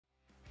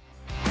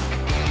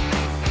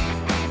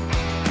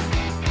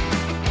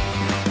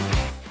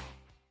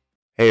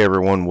Hey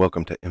everyone,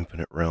 welcome to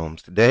Infinite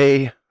Realms.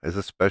 Today is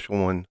a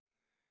special one.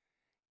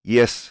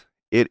 Yes,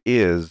 it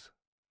is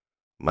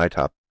my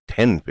top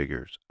 10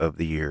 figures of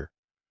the year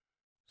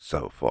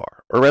so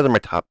far, or rather, my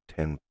top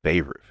 10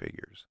 favorite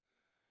figures.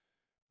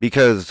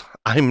 Because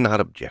I'm not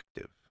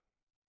objective,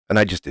 and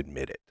I just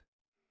admit it.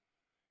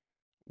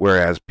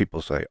 Whereas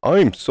people say,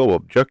 I'm so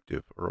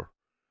objective, or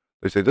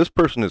they say, this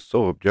person is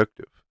so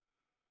objective.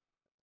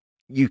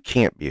 You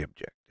can't be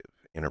objective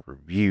in a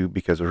review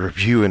because a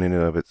review in and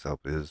of itself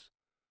is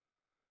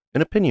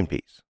an opinion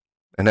piece,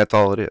 and that's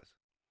all it is.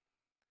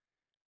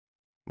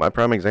 My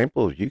prime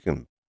example is you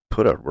can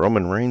put a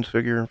Roman Reigns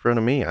figure in front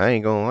of me, I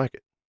ain't gonna like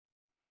it.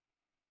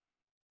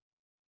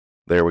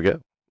 There we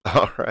go.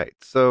 All right.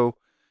 So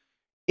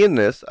in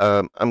this,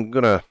 I'm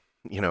gonna,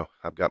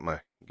 I've got my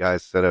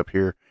guys set up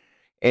here,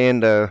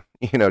 and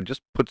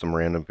just put some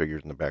random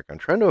figures in the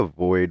background, trying to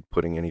avoid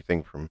putting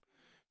anything from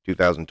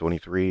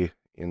 2023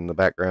 in the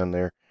background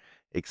there,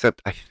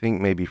 except I think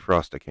maybe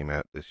Frosta came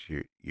out this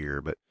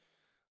year, but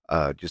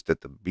just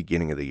at the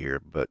beginning of the year.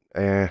 But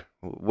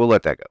we'll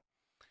let that go.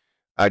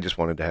 I just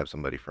wanted to have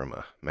somebody from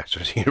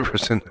Masters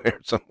Universe in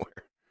there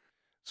somewhere.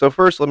 So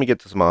first, let me get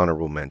to some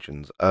honorable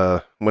mentions.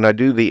 When I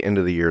do the end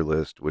of the year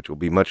list, which will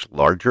be much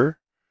larger,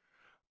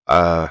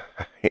 uh,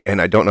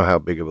 and I don't know how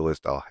big of a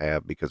list I'll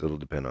have because it'll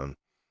depend on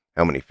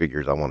how many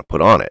figures I want to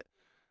put on it.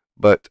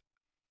 But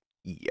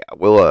yeah,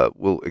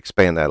 we'll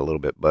expand that a little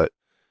bit. But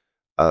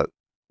uh,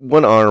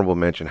 one honorable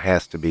mention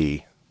has to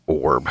be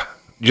Orb,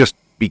 just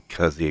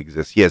because he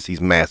exists. Yes, he's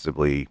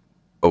massively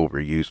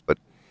overused, but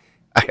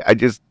I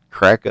just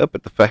crack up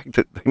at the fact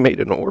that they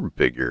made an Orb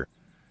figure.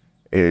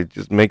 It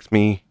just makes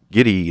me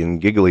giddy and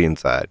giggly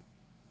inside.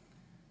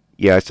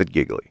 Yeah, I said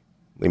giggly.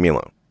 Leave me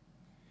alone.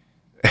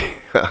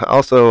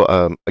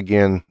 Also,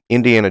 again,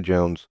 Indiana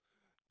Jones,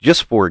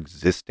 just for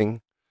existing.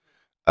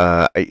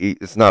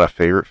 It's not a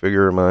favorite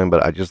figure of mine,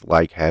 but I just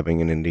like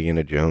having an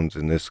Indiana Jones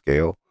in this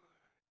scale.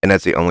 And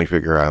that's the only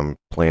figure I'm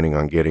planning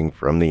on getting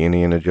from the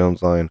Indiana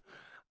Jones line.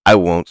 I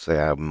won't say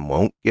I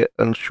won't get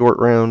a short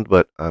round,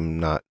 but I'm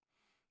not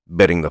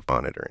betting the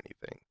on it or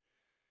anything.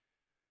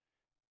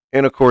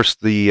 And of course,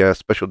 the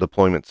special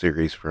deployment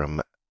series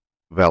from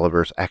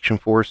Valaverse Action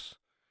Force.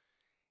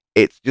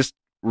 It's just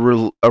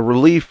a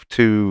relief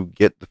to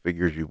get the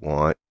figures you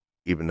want,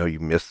 even though you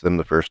missed them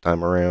the first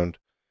time around.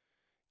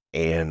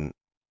 And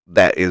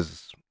that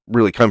is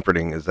really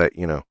comforting, is that,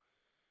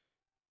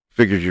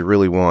 figures you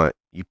really want,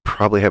 you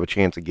probably have a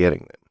chance of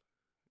getting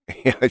them.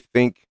 And I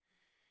think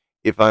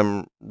if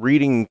I'm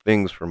reading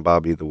things from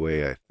Bobby the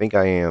way I think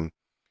I am,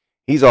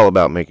 he's all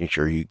about making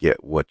sure you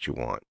get what you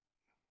want.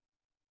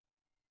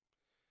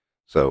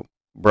 So,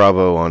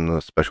 bravo on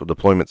the special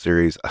deployment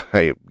series.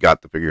 I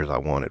got the figures I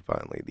wanted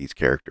finally, these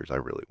characters I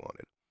really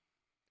wanted.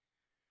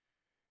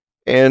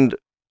 And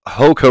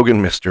Hulk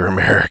Hogan, Mr.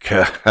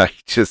 America.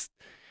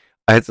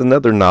 It's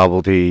another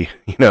novelty.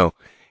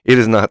 It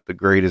is not the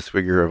greatest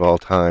figure of all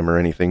time or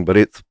anything, but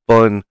it's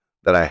fun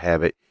that I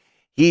have it.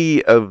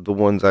 He, of the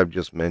ones I've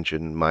just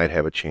mentioned, might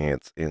have a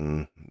chance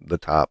in the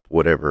top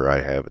whatever I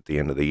have at the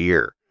end of the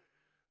year.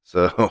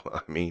 So,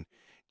 I mean,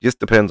 just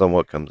depends on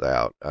what comes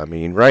out. I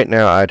mean, right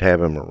now I'd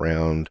have him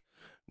around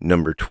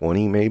number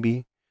 20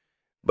 maybe,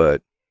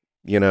 but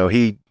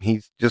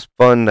he's just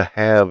fun to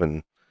have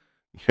and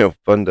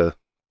fun to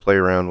play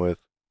around with.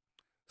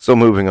 So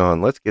moving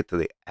on, let's get to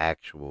the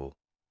actual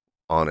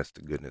honest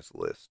to goodness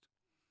list.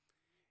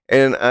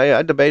 And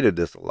I debated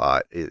this a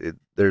lot.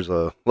 There's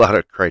a lot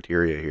of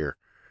criteria here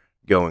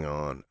going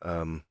on.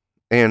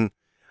 And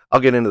I'll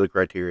get into the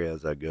criteria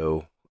as I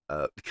go,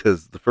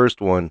 because the first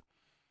one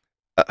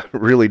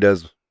really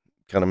does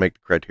kind of make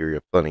the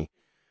criteria funny.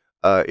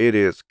 It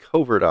is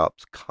Covert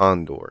Ops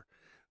Condor.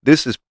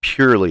 This is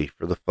purely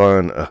for the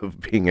fun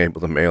of being able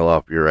to mail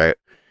off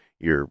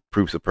your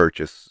proofs of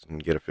purchase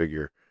and get a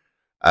figure.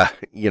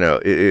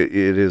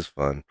 It is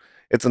fun.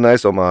 It's a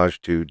nice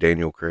homage to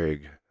Daniel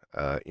Craig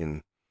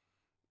in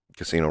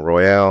Casino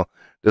Royale,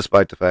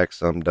 despite the fact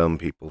some dumb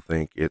people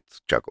think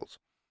it's Chuckles.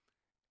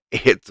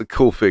 It's a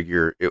cool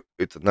figure.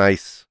 It's a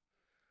nice,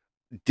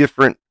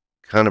 different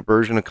kind of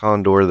version of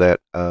Condor that,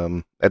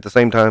 at the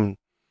same time,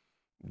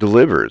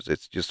 delivers.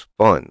 It's just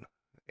fun.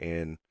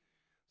 And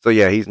so,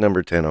 yeah, he's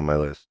number 10 on my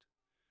list.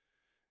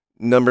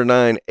 Number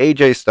 9,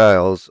 AJ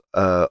Styles,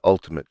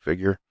 Ultimate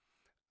figure.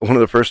 One of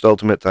the first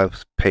Ultimates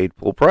I've paid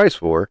full price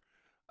for.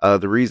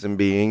 The reason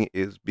being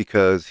is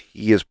because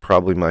he is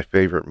probably my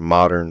favorite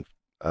modern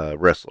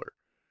wrestler.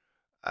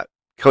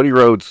 Cody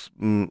Rhodes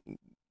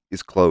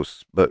is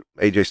close, but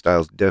AJ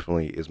Styles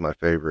definitely is my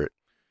favorite.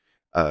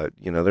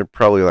 They're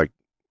probably like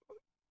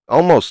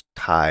almost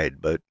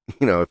tied, but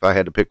if I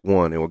had to pick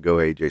one, it would go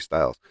AJ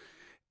Styles.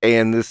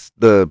 And this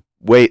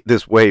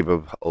wave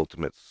of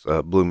Ultimates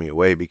blew me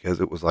away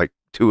because it was like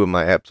two of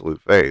my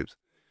absolute faves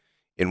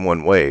in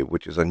one wave,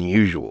 which is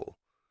unusual.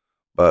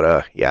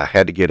 But yeah, I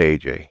had to get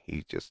AJ.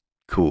 He's just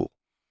cool,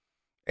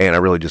 and I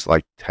really just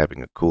liked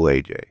having a cool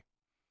AJ.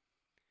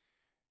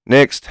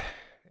 Next,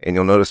 and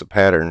you'll notice a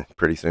pattern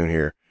pretty soon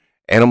here.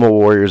 Animal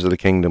Warriors of the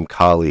Kingdom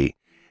Kali.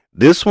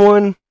 This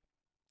one,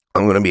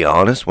 I'm going to be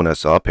honest, when I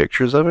saw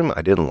pictures of him,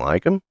 I didn't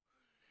like him.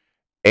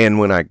 And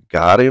when I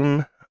got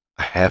him,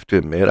 I have to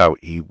admit,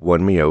 he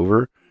won me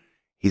over.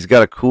 He's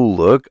got a cool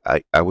look.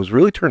 I was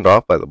really turned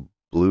off by the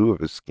blue of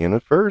his skin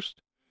at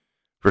first.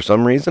 For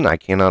some reason, I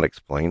cannot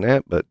explain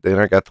that, but then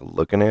I got to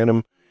looking at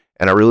him,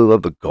 and I really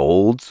love the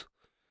golds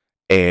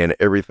and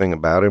everything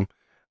about him.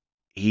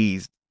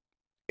 He's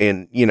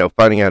and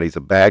finding out he's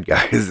a bad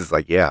guy is just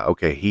like, yeah,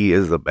 okay, he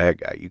is a bad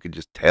guy. You could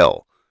just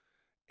tell,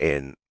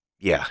 and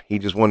yeah, he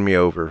just won me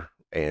over.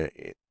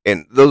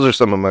 And those are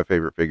some of my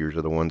favorite figures,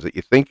 are the ones that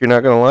you think you're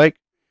not gonna like,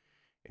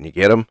 and you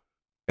get them,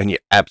 and you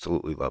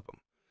absolutely love them.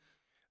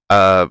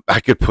 I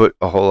could put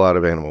a whole lot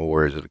of Animal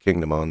Warriors of the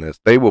Kingdom on this.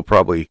 They will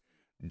probably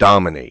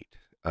dominate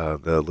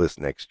the list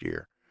next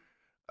year,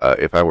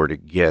 if I were to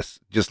guess,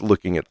 just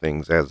looking at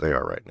things as they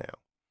are right now.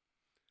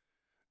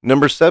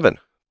 Number 7,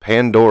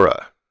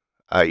 Pandora.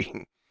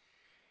 I,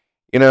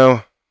 you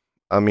know,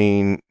 I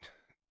mean,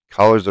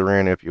 collars the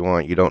Ren if you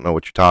want. You don't know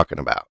what you're talking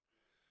about.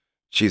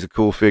 She's a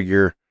cool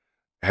figure,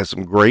 has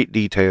some great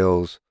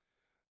details,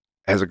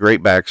 has a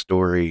great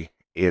backstory.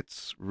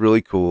 It's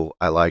really cool.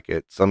 I like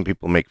it. Some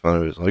people make fun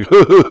of it. It's like,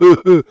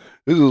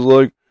 this is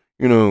like,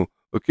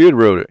 a kid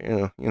wrote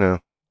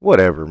it.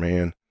 Whatever,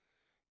 man.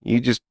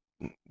 You just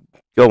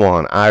go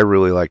on. I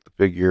really like the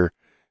figure.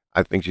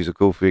 I think she's a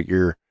cool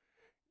figure.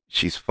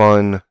 She's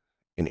fun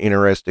and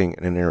interesting,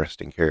 and an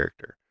interesting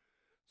character.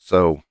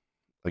 So,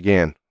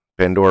 again,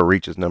 Pandora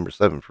reaches number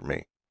 7 for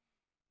me.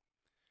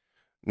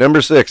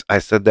 Number 6, I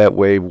said that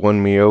wave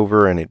won me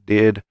over, and it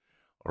did.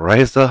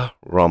 Reza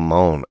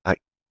Ramon. I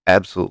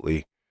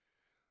absolutely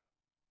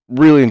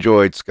really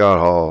enjoyed Scott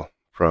Hall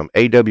from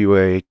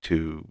AWA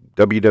to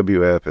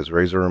WWF as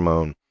Razor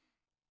Ramon,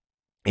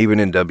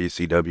 even in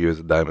WCW as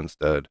a Diamond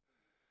Stud,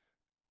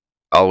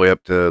 all the way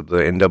up to the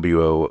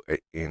NWO.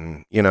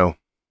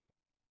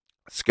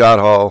 Scott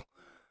Hall,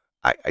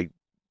 I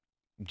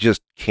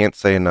just can't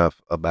say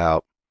enough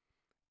about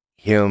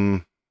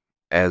him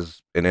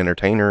as an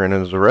entertainer and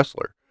as a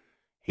wrestler.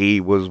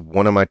 He was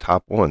one of my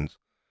top ones,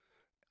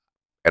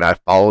 and I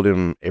followed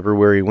him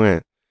everywhere he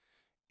went.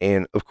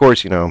 And of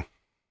course, we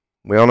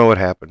all know what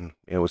happened.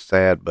 It was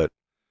sad, but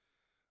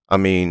I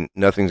mean,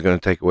 nothing's going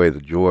to take away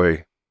the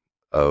joy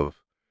of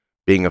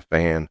being a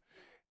fan.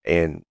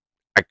 And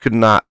I could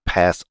not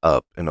pass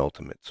up an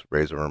Ultimates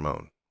Razor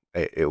Ramon.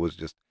 It was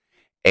just,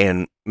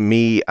 and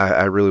me,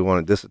 I really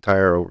wanted this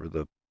attire over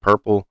the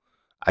purple.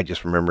 I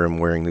just remember him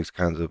wearing these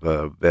kinds of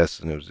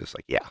vests, and it was just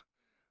like, yeah,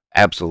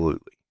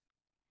 absolutely.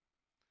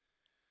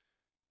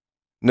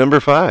 Number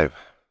 5,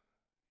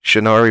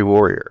 Shinari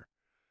Warrior.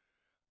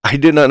 I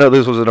did not know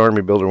this was an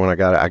army builder when I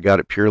got it. I got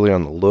it purely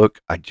on the look.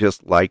 I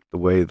just like the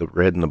way the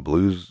red and the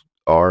blues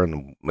are,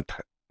 and the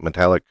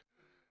metallic.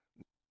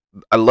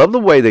 I love the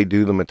way they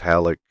do the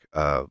metallic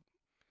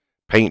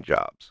paint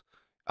jobs.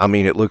 I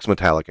mean, it looks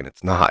metallic and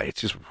it's not. It's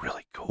just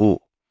really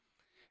cool.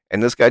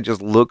 And this guy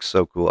just looks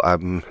so cool.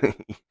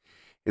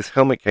 His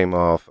helmet came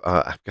off.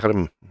 I've got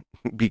him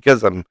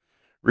because I'm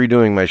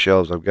redoing my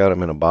shelves. I've got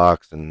him in a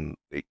box, and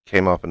it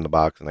came off in the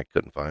box, and I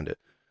couldn't find it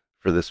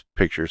for this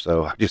picture,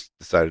 so I just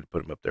decided to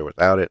put him up there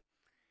without it.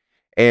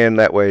 And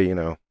that way,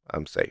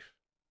 I'm safe.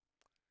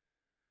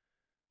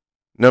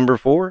 Number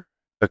 4,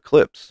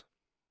 Eclipse.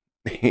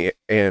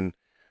 And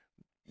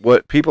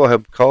what people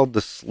have called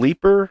the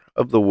sleeper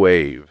of the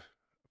wave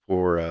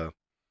for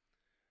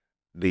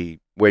the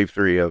wave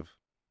 3 of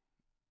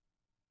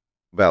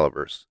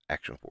Valorverse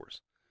Action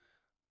Force.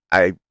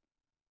 I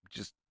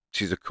just,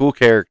 she's a cool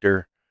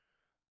character,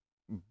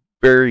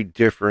 very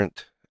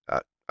different.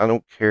 I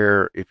don't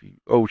care if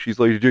she's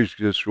Lady J,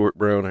 she has short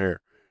brown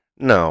hair.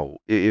 No,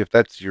 if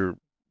that's your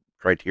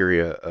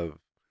criteria of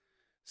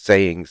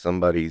saying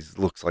somebody's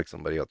looks like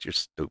somebody else, you're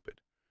stupid.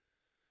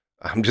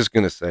 I'm just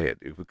gonna say it.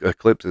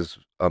 Eclipse is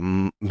a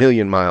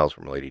million miles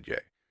from Lady J,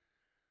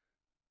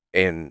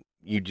 and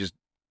you just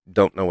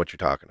don't know what you're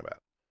talking about.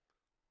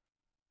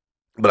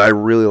 But I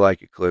really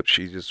like Eclipse.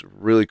 She's just a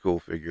really cool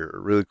figure, a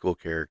really cool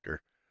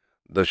character.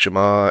 The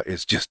Shema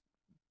is just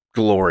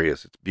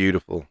glorious. It's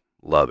beautiful.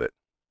 Love it.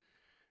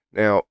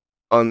 Now,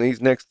 on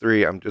these next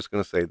 3, I'm just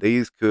gonna say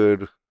these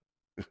could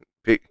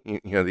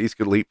these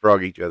could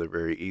leapfrog each other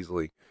very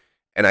easily,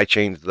 and I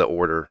changed the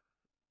order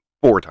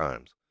 4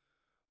 times.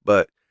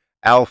 But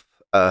Alf,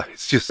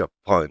 it's just a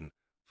fun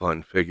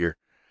figure.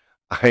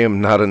 I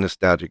am not a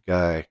nostalgic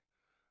guy,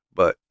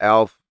 but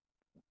Alf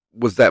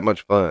was that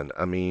much fun.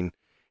 I mean,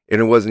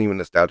 and it wasn't even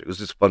nostalgic. It was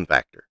just fun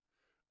factor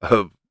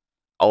of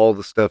all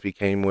the stuff he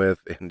came with,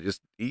 and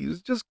he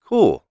was just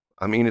cool.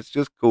 I mean, it's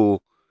just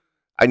cool.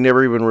 I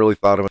never even really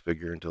thought of a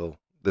figure until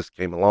this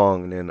came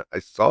along, and then I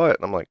saw it,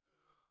 and I'm like,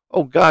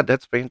 oh God,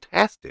 that's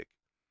fantastic.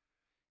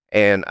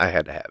 And I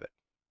had to have it.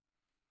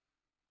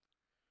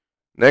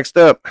 Next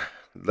up,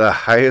 the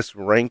highest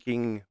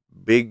ranking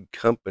big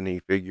company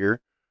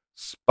figure,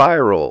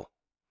 Spiral.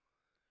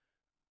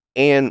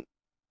 And,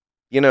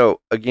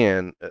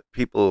 again,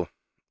 people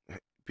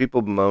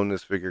bemoan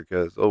this figure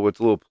because, it's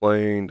a little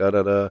plain, da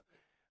da da.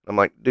 I'm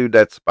like, dude,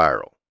 that's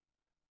Spiral.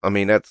 I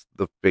mean, that's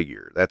the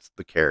figure, that's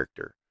the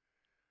character.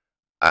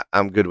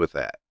 I'm good with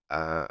that.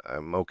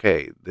 I'm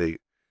okay. The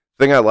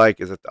thing I like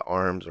is that the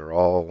arms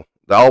are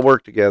they all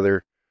work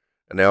together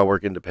and they all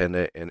work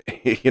independent, and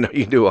you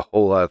can do a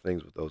whole lot of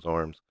things with those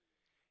arms.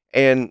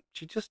 And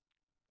she just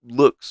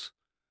looks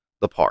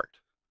the part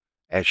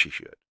as she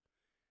should,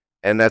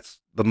 and that's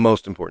the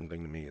most important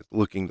thing to me is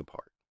looking the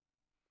part.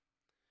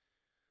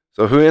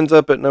 So who ends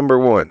up at number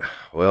one?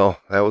 Well,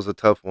 that was a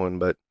tough one,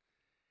 but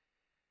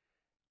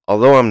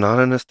although I'm not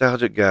a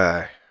nostalgic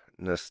guy,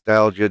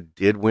 nostalgia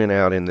did win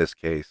out in this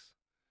case,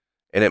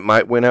 and it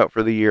might win out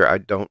for the year. I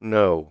don't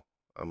know.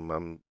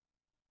 I'm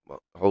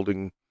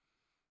holding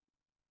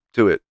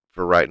to it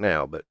for right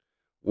now, but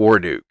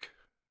Warduke,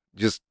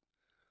 just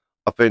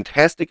a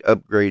fantastic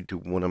upgrade to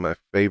one of my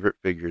favorite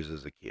figures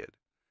as a kid.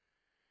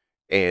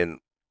 And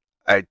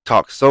I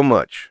talked so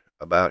much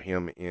about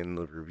him in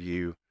the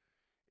review.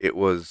 It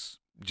was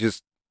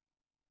just,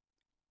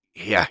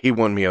 yeah, he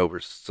won me over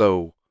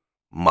so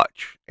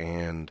much.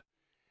 And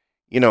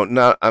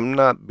not I'm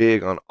not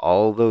big on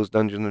all those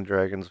Dungeons and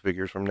Dragons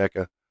figures from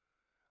NECA,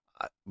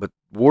 but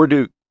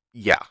Warduke,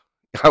 yeah,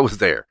 I was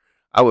there.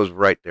 I was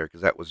right there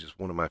because that was just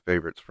one of my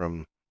favorites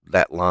from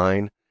that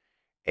line,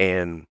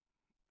 and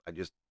I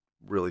just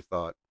really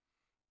thought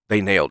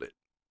they nailed it.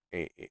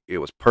 It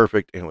was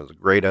perfect, and it was a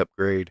great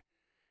upgrade,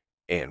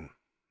 and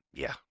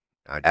yeah,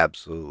 I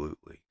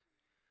absolutely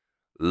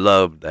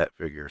loved that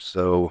figure.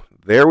 So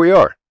there we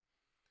are.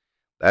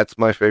 That's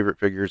my favorite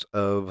figures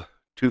of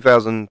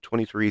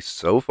 2023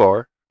 so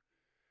far.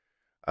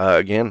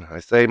 Again, I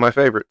say my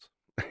favorites,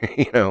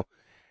 you know,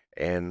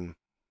 and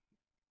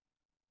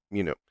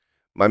you know,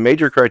 my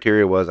major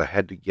criteria was I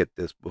had to get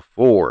this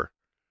before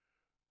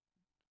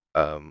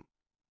um,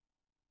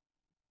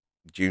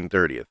 June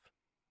 30th.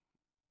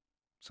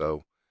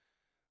 So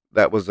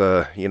that was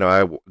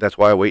that's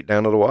why I wait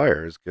down to the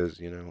wire is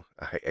because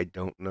I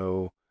don't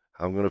know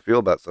how I'm going to feel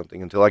about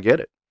something until I get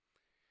it.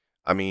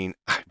 I mean,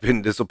 I've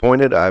been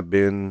disappointed. I've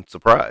been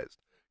surprised.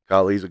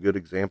 Kali's a good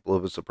example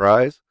of a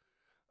surprise.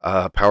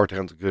 Power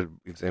Town's a good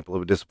example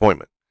of a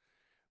disappointment.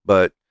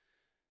 But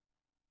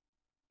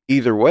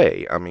either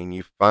way, I mean,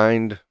 you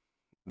find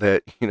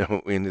that,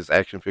 in this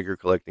action figure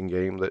collecting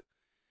game that,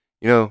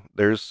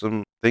 there's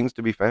some things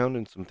to be found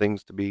and some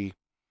things to be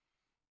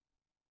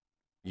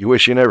you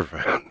wish you never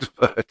found.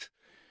 But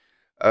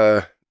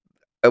uh,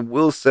 I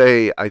will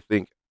say, I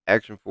think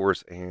Action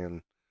Force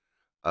and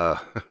uh,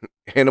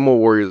 Animal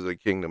Warriors of the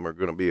Kingdom are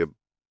going to be a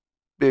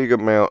big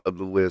amount of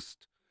the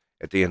list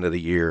at the end of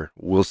the year.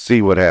 We'll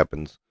see what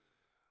happens.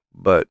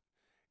 But,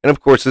 and of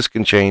course, this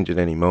can change at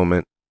any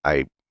moment.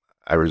 I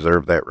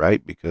reserve that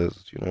right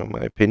because, my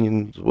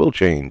opinions will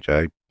change.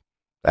 That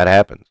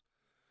happens.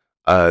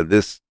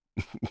 This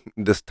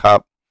this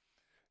top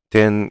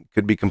 10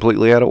 could be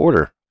completely out of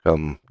order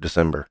come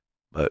December,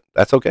 but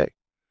that's okay.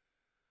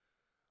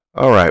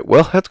 All right,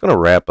 well, that's going to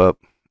wrap up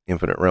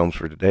Infinite Realms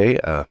for today.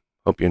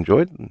 Hope you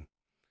enjoyed. And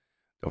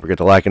don't forget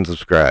to like and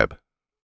subscribe.